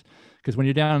once. Because when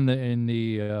you're down in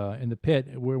the pit,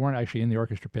 we weren't actually in the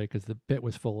orchestra pit because the pit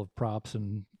was full of props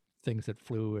and things that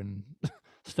flew and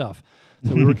stuff.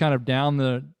 So we were kind of down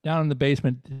in the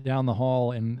basement, down the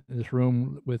hall in this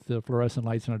room with the fluorescent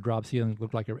lights and a drop ceiling that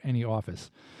looked like any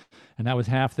office. And that was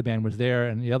half the band was there,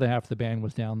 and the other half of the band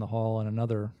was down the hall in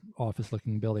another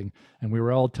office-looking building. And we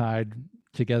were all tied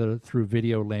together through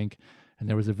video link. And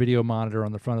there was a video monitor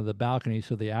on the front of the balcony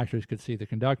so the actors could see the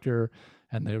conductor.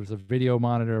 And there was a video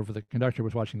monitor for the conductor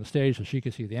was watching the stage so she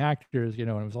could see the actors, and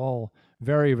it was all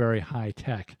very, very high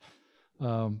tech.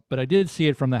 But I did see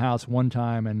it from the house one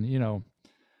time, and,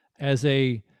 as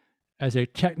a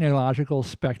technological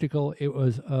spectacle, it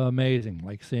was amazing.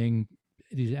 Like seeing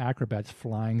these acrobats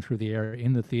flying through the air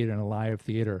in the theater, in a live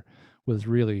theater, was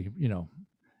really,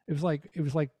 it was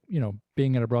like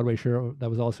being at a Broadway show that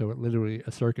was also literally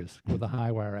a circus with a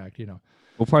high wire act.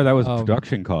 Well, part of that was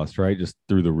production cost, right? Just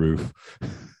through the roof.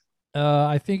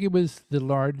 I think it was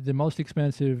the most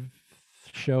expensive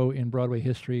show in Broadway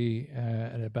history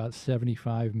at about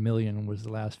 $75 million was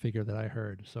the last figure that I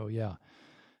heard. So yeah,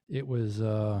 it was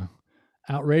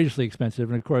outrageously expensive,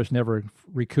 and of course never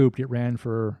recouped. It ran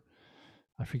for,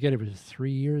 I forget, it was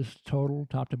 3 years total,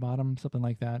 top to bottom, something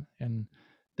like that. And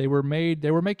they were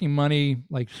making money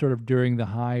sort of during the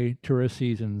high tourist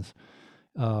seasons.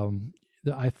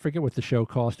 I forget what the show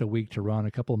cost a week to run,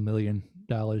 a couple $1 million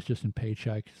just in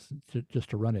paychecks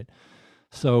just to run it.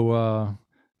 So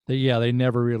they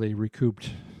never really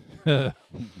recouped. It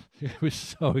was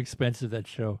so expensive, that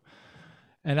show.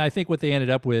 And I think what they ended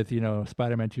up with,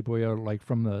 Spider-Man 2.0,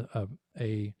 from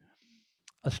a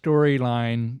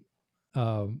storyline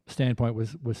standpoint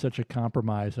was such a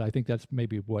compromise. I think that's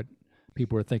maybe what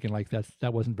people were thinking,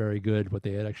 that wasn't very good what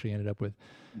they had actually ended up with.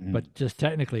 But just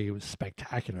technically it was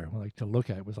spectacular. To look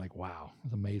at it was wow, it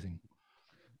was amazing.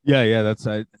 Yeah. That's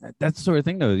the sort of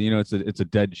thing though. It's a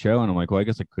dead show, and I'm like, well, I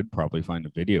guess I could probably find a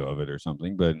video of it or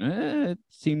something, but it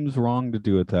seems wrong to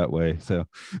do it that way. So,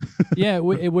 Yeah,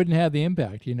 it wouldn't have the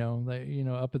impact,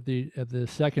 up at the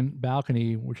second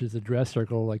balcony, which is the dress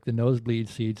circle, like the nosebleed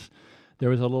seats. There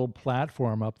was a little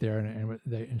platform up there, and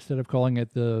they, instead of calling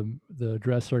it the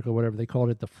dress circle, whatever, they called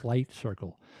it the flight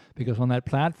circle, because on that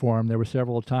platform there were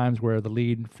several times where the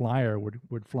lead flyer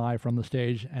would fly from the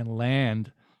stage and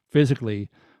land physically,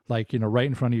 like right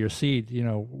in front of your seat,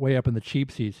 way up in the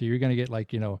cheap seat. So you're going to get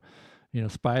like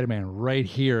Spider-Man right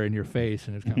here in your face,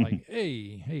 and it's kind of like,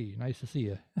 hey, nice to see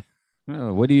you.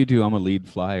 oh, what do you do? I'm a lead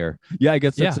flyer. Yeah, I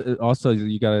guess that's Yeah, also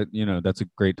you gotta, that's a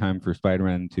great time for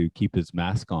Spider-Man to keep his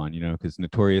mask on, because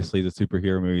notoriously the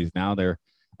superhero movies now they're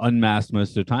unmasked most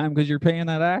of the time because you're paying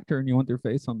that actor and you want their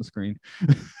face on the screen.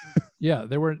 yeah.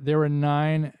 There were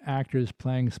 9 actors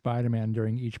playing Spider-Man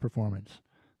during each performance.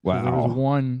 So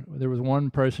Wow. there was one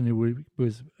person who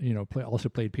was also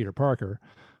played Peter Parker,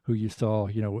 who you saw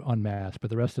unmasked, but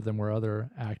the rest of them were other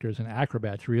actors and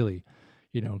acrobats, really,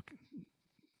 you know,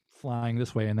 flying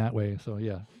this way and that way. So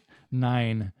yeah,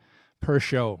 9 per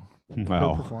show, per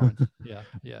Wow. performance. Yeah,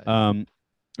 yeah, yeah. um,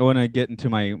 I want to get into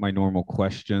my normal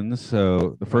questions.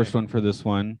 So the first Right. one for this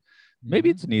one, maybe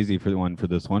Hmm. it's an easy for the one for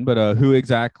this one, but who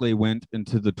exactly went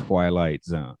into the Twilight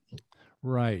Zone?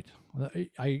 Right. Well,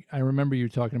 I remember you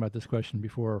talking about this question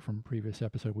before from a previous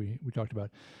episode we talked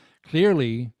about.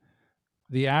 Clearly,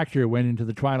 the actor went into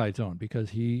the Twilight Zone because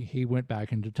he went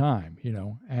back into time,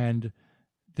 and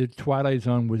the Twilight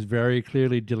Zone was very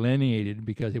clearly delineated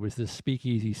because it was this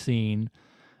speakeasy scene,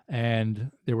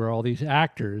 and there were all these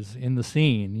actors in the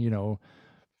scene,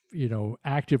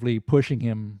 actively pushing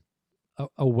him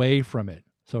away from it.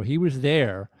 So he was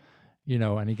there,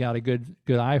 and he got a good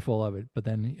eyeful of it. But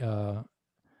then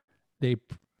they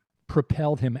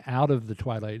propelled him out of the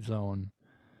Twilight Zone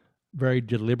very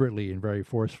deliberately and very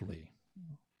forcefully.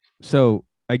 So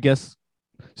I guess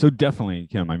so definitely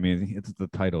Kim. I mean, it's the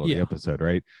title of the Yeah. episode,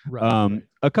 right? Right. Right.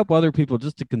 A couple other people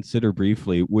just to consider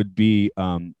briefly would be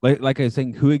like I was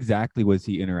saying, who exactly was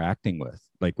he interacting with?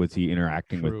 Like, was he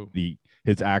interacting with True. the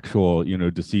his actual,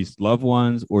 deceased loved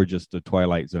ones or just a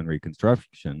Twilight Zone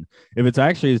reconstruction? If it's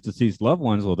actually his deceased loved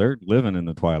ones, well, they're living in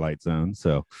the Twilight Zone.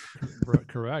 So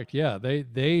Correct. Yeah.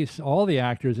 They all the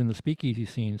actors in the speakeasy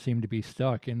scene seem to be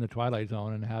stuck in the Twilight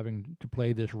Zone and having to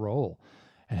play this role,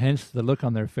 and hence the look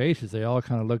on their faces. They all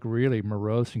kind of look really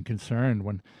morose and concerned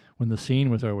when the scene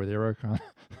was over. They were kind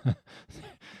of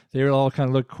they were all kind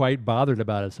of looked quite bothered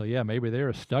about it. So yeah, maybe they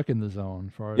were stuck in the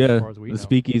zone, as yeah, far as we the know.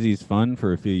 speakeasy's fun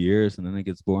for a few years and then it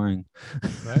gets boring.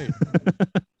 Right.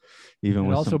 Even It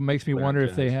with also some makes me flair wonder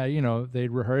if they jazz. had,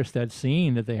 they'd rehearsed that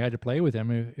scene that they had to play with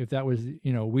him. If that was,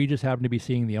 we just happened to be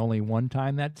seeing the only one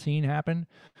time that scene happened,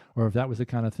 or if that was the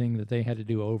kind of thing that they had to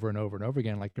do over and over and over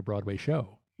again, like the Broadway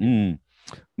show. Mm.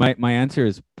 My answer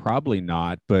is probably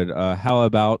not, but how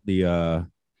about the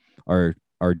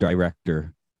our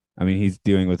director? I mean, he's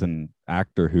dealing with an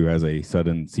actor who has a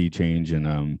sudden sea change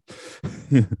in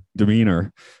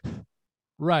demeanor.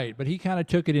 Right, but he kind of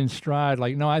took it in stride.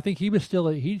 Like, no, I think he was still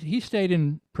he stayed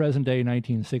in present day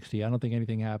 1960. I don't think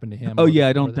anything happened to him Oh or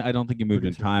yeah, the I don't think he moved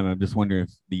in producer. time. I'm just wondering if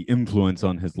the influence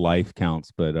on his life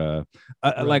counts. But like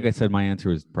I Right. said, my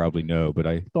answer is probably no. But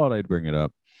I thought I'd bring it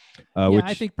up. Yeah, I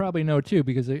Which think probably no too,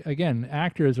 because again,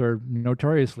 actors are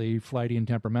notoriously flighty and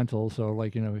temperamental. So,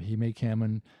 like, he may come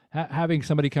and having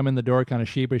somebody come in the door kind of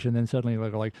sheepish, and then suddenly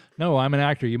like, no, I'm an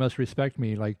actor, you must respect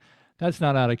me. Like, that's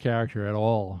not out of character at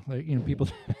all. Like, people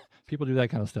people do that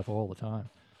kind of stuff all the time.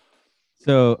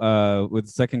 so with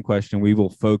the second question, we will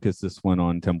focus this one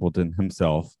on Templeton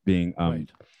himself being Right.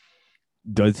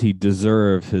 does he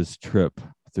deserve his trip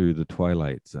through the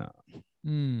Twilight Zone?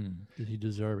 Does he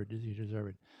deserve it? Does he deserve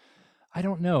it? I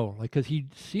don't know. Like, because he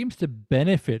seems to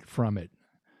benefit from it.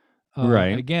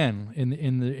 Right. Again,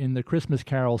 in the Christmas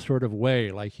Carol sort of way,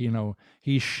 like,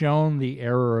 he's shown the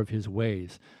error of his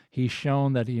ways. He's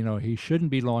shown that he shouldn't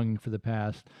be longing for the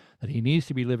past, that he needs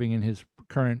to be living in his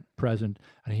current present,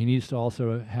 and he needs to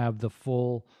also have the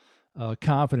full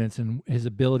confidence in his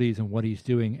abilities and what he's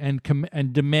doing,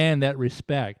 and demand that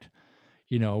respect.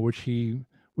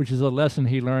 Which is a lesson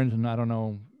he learns in, I don't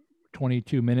know,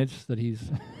 22 minutes that he's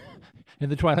in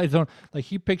the Twilight Zone. Like,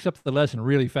 he picks up the lesson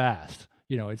really fast.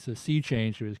 It's a sea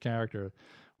change to his character,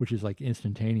 which is like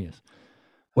instantaneous.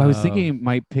 Well, I was thinking he Um,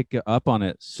 might pick up on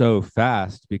it so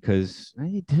fast because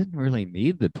he didn't really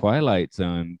need the Twilight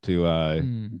Zone to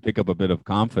mm, pick up a bit of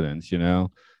confidence.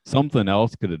 Something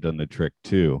else could have done the trick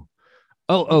too.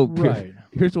 Oh, right.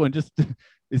 here's one. Just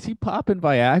is he popping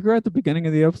Viagra at the beginning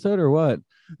of the episode or what?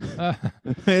 Uh,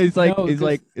 he's like, no, he's because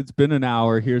like, it's been an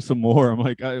hour. Here's some more. I'm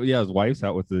like, yeah, his wife's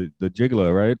out with the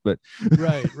gigolo, right? But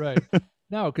right, right.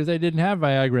 No, because they didn't have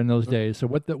Viagra in those days. So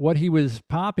what he was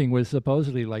popping was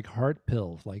supposedly like heart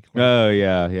pills, like oh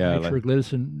yeah, yeah, like,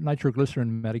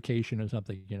 nitroglycerin medication or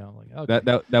something. Like that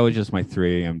okay, that was just my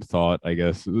 3 a.m. thought, I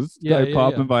guess. This yeah, guy yeah, yeah.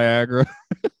 popping Viagra,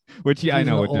 which Because yeah, I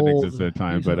know it didn't exist at the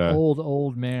time, he's an but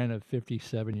old man of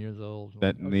 57 years old. Like,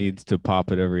 that okay, needs to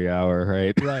pop it every hour,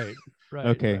 right? right, right,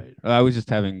 Okay. right, I was just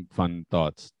having fun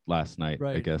thoughts last night, I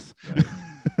right, guess.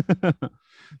 right.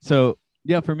 So,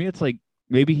 yeah, for me, it's like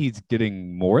maybe he's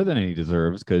getting more than he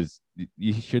deserves because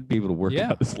he should be able to work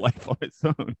Yeah, out his life on his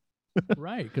own.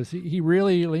 right. Because he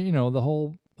really, the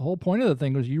whole point of the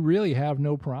thing was you really have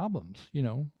no problems.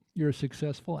 You're a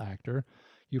successful actor.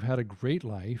 You've had a great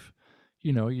life.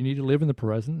 You need to live in the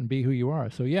present and be who you are.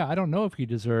 So yeah, I don't know if he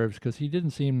deserves because he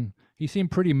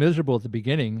seemed pretty miserable at the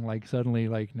beginning. Like suddenly,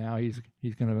 like now he's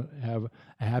gonna have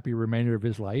a happy remainder of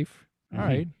his life. All Mhm.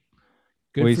 right, Well,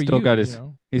 good for you.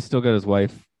 he's still got his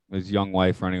wife, his young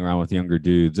wife running around with younger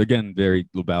dudes. Again, very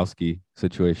Lebowski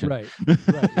situation. Right,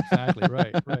 right, exactly,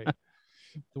 right, right.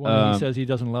 The one that he um, says he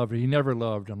doesn't love, he never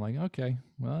loved. I'm like, okay,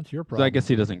 well, that's your so I guess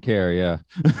problem. he doesn't care. Yeah.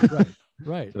 Right,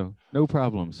 right, So no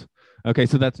problems. Okay,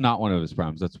 so that's not one of his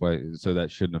problems. That's why. So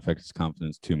that shouldn't affect his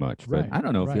confidence too much. But right, I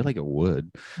don't know. I feel right. like it would.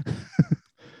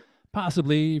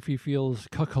 Possibly if he feels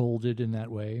cuckolded in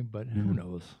that way, but who Yeah.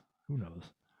 knows? Who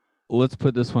knows? Let's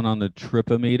put this one on the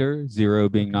tripometer. 0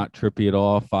 being Okay. not trippy at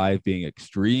all. 5 being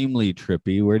extremely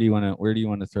trippy. Where do you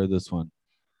want to throw this one?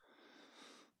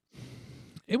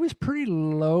 It was pretty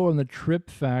low on the trip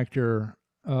factor.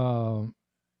 Uh,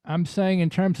 I'm saying in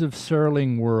terms of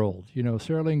Serling world,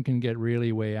 Serling can get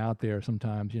really way out there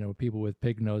sometimes, people with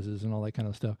pig noses and all that kind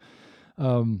of stuff.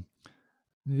 Um,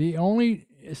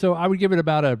 so I would give it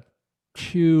about a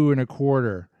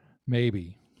 2.25,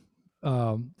 maybe.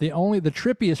 The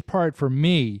trippiest part for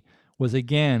me was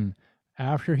again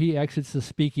after he exits the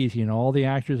speakeasy and all the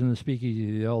actors in the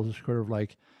speakeasy, they all just sort of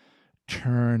like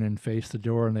turn and face the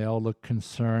door and they all look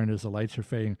concerned as the lights are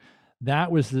fading.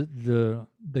 That was the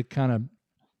kind of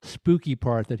spooky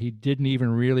part that he didn't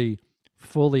even really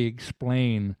fully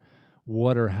explain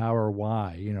what or how or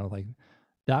why, like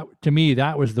that to me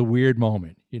that was the weird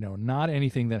moment, not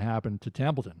anything that happened to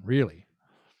Templeton, really.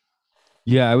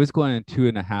 Yeah, I was going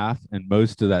 2.5, and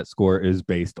most of that score is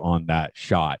based on that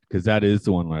shot because that is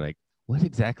the one where like, what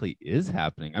exactly is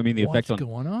happening? I mean, the effect What's on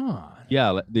going on?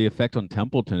 yeah, the effect on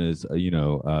Templeton is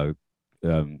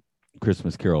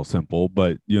Christmas Carol simple,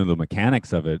 but the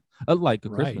mechanics of it, like a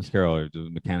Christmas Right. Carol, the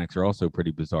mechanics are also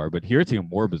pretty bizarre. But here it's even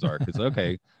more bizarre because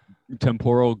okay,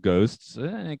 temporal ghosts,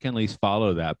 I can at least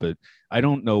follow that, but I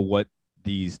don't know what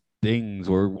these things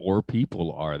or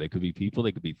people are. They could be people,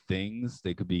 they could be things,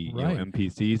 they could be Right.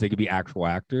 NPCs, they could be actual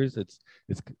actors. It's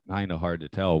kind of hard to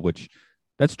tell, which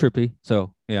that's trippy.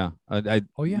 So yeah,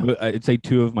 Oh yeah. I'd say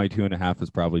 2 of my 2.5 is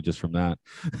probably just from that.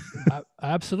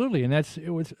 Absolutely, and that's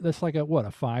like a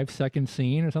 5-second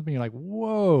scene or something. You're like,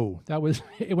 whoa, that was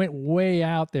it went way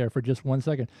out there for just 1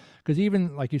 second. Because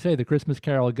even like you say, the Christmas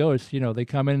Carol ghosts, they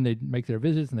come in, they make their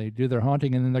visits, and they do their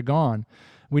haunting, and then they're gone.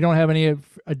 We don't have any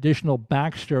additional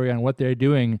backstory on what they're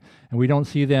doing, and we don't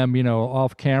see them,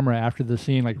 off camera after the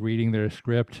scene, like reading their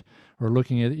script or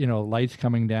looking at lights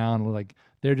coming down. Like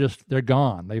they're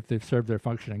gone. They've served their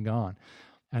function and gone.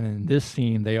 And in this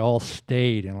scene, they all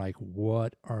stayed and like,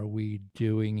 what are we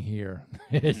doing here?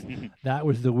 That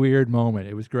was the weird moment.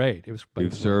 It was great. But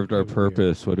We've served our it was weird.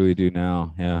 purpose. What do we do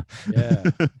now? Yeah. Yeah,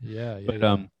 yeah, yeah, But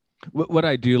yeah. what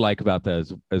I do like about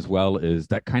that as well is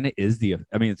that kind of is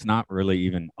I mean, it's not really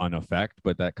even an effect,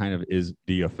 but that kind of is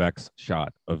the effects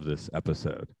shot of this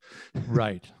episode.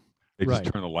 Right, They just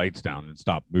right. turn the lights down and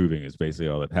stop moving is basically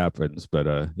all that happens.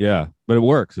 But yeah, but it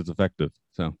works. It's effective.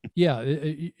 So Yeah,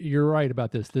 you're right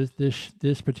about this.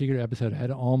 This particular episode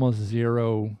had almost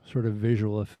zero sort of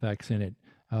visual effects in it,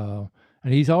 and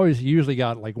he's always usually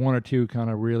got like one or two kind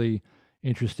of really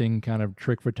interesting kind of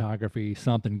trick photography,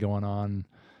 something going on.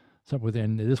 Something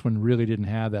within this one really didn't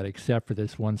have that, except for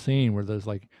this one scene where there's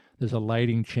a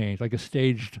lighting change, like a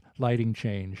staged lighting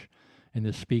change, in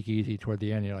this speakeasy toward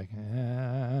the end. You're like,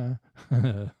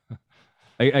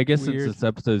 I guess since weird. this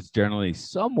episode is generally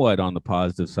somewhat on the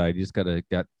positive side, you just gotta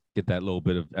get that little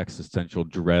bit of existential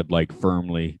dread like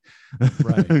firmly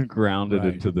Right, grounded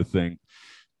right. into the thing.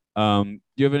 Do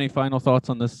you have any final thoughts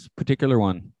on this particular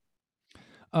one?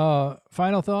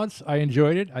 Final thoughts. I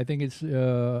enjoyed it. I think it's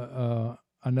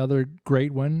another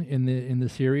great one in the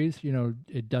series.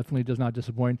 It definitely does not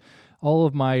disappoint. all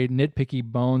of my nitpicky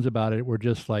bones about it were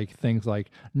just like things like,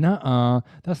 "Nuh-uh,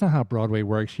 that's not how Broadway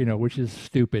works," which is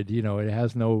stupid. It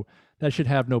has no, that should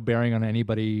have no bearing on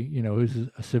anybody, who's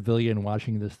a civilian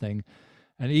watching this thing.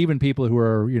 And even people who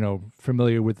are,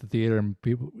 familiar with the theater and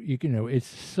people,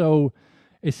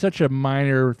 it's such a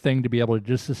minor thing to be able to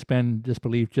just suspend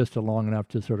disbelief just long enough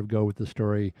to sort of go with the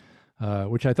story,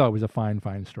 which I thought was a fine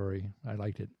story. I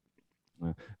liked it.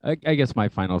 I guess my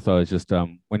final thought is just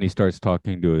when he starts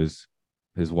talking to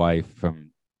his wife from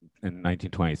in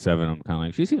 1927, I'm kind of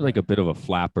like, she seems like a bit of a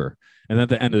flapper. And then at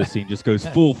the end of the scene just goes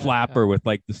full flapper with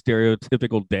like the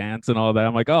stereotypical dance and all that.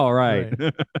 I'm like, oh, all right.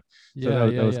 Right.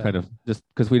 So that was Yeah. kind of just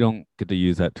because we don't get to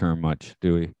use that term much,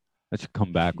 do we? That should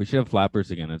come back. We should have flappers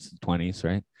again. It's the 20s,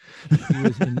 right? She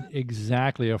was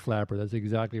exactly a flapper. That's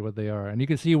exactly what they are. And you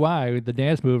can see why the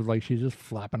dance move, like she's just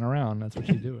flapping around. That's what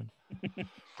she's doing.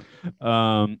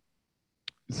 um,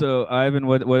 so Ivan,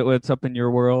 what's up in your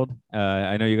world?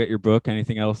 I know you got your book.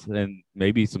 Anything else, and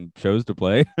maybe some shows to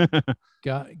play?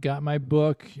 Got my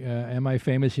book. Am I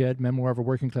famous yet? Memoir of a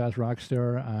Working Class Rock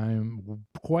Star. I'm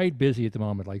quite busy at the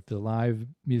moment. Like the live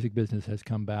music business has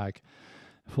come back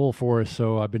full force.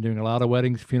 So I've been doing a lot of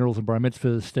weddings, funerals, and bar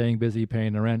mitzvahs, staying busy,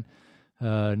 paying the rent.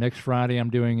 Next Friday, I'm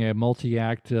doing a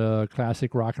multi-act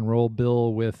classic rock and roll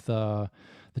bill with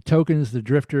the Tokens, the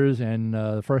Drifters, and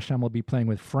the first time I'll be playing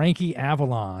with Frankie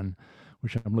Avalon,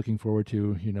 which I'm looking forward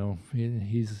to.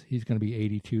 He's going to be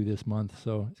 82 this month,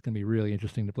 so it's going to be really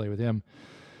interesting to play with him.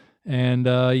 And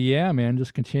yeah, man,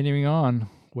 just continuing on,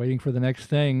 waiting for the next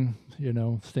thing.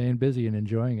 Staying busy and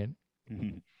enjoying it.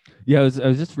 Yeah, I was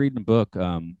just reading a book.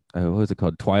 What was it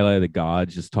called? Twilight of the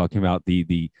Gods, just talking about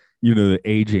the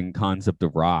aging concept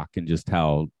of rock and just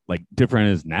how like different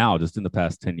it is now, just in the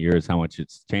past 10 years, how much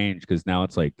it's changed. Because now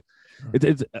it's like Sure.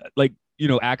 it's like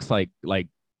acts like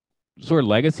sort of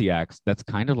legacy acts. That's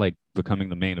kind of like becoming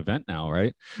the main event now,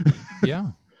 right?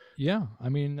 Yeah. I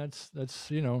mean, that's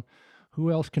who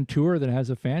else can tour that has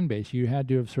a fan base? You had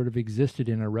to have sort of existed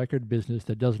in a record business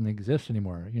that doesn't exist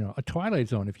anymore. A Twilight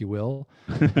Zone, if you will,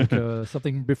 like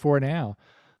something before now.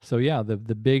 So yeah, the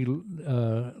big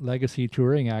legacy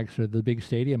touring acts or the big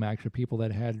stadium acts are people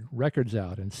that had records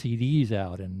out and CDs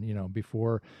out, and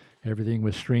before everything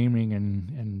was streaming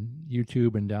and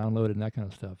YouTube and downloaded and that kind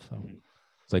of stuff. So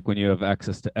It's like when you have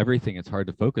access to everything, it's hard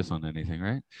to focus on anything,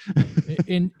 right?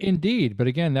 indeed, but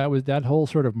again, that was that whole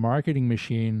sort of marketing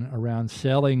machine around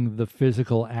selling the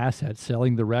physical asset,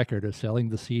 selling the record, or selling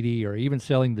the CD, or even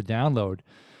selling the download.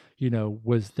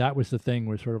 Was the thing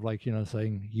was sort of like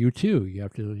saying U2, you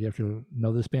have to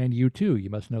know this band U2, you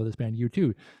must know this band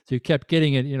U2. So you kept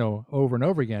getting it over and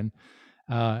over again,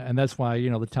 and that's why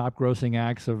the top grossing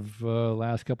acts of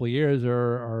last couple of years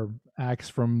are acts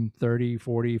from 30,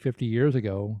 40, 50 years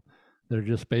ago that are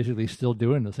just basically still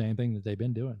doing the same thing that they've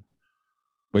been doing.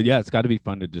 But yeah, it's got to be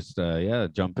fun to just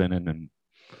jump in and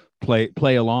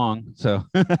play along. So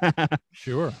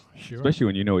Sure. especially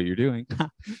when you know what you're doing.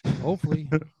 Hopefully.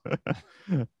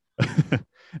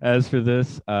 As for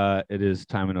this, it is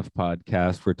Time Enough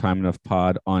Podcast. We're Time Enough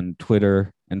Pod on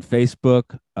Twitter and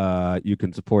Facebook. You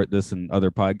can support this and other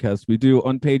podcasts we do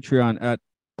on Patreon at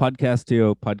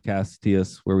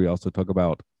Podcastius, where we also talk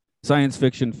about science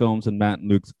fiction films and Matt and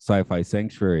Luke's Sci-Fi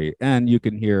Sanctuary. And you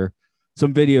can hear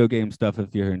some video game stuff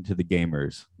if you're into the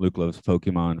gamers. Luke loves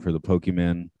Pokemon for the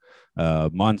Pokemon,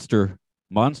 Monster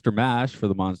Mash for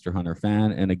the Monster Hunter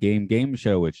fan, and a game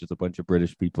show, which is a bunch of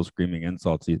British people screaming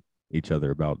insults at each other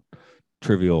about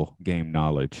trivial game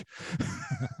knowledge.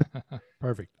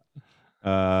 Perfect.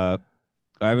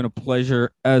 Ivan, a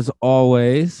pleasure as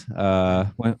always.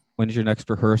 When's your next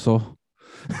rehearsal?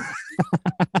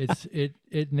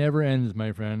 It never ends,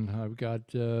 my friend. I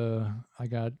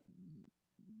got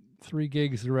 3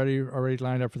 gigs already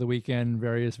lined up for the weekend,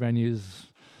 various venues,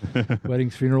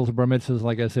 weddings, funerals, and bar mitzvahs,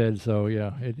 like I said. So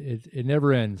yeah, it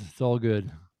never ends. It's all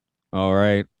good. All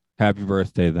right. Happy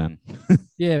birthday then.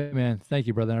 Yeah, man. Thank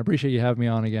you, brother. I appreciate you having me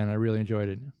on again. I really enjoyed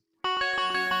it.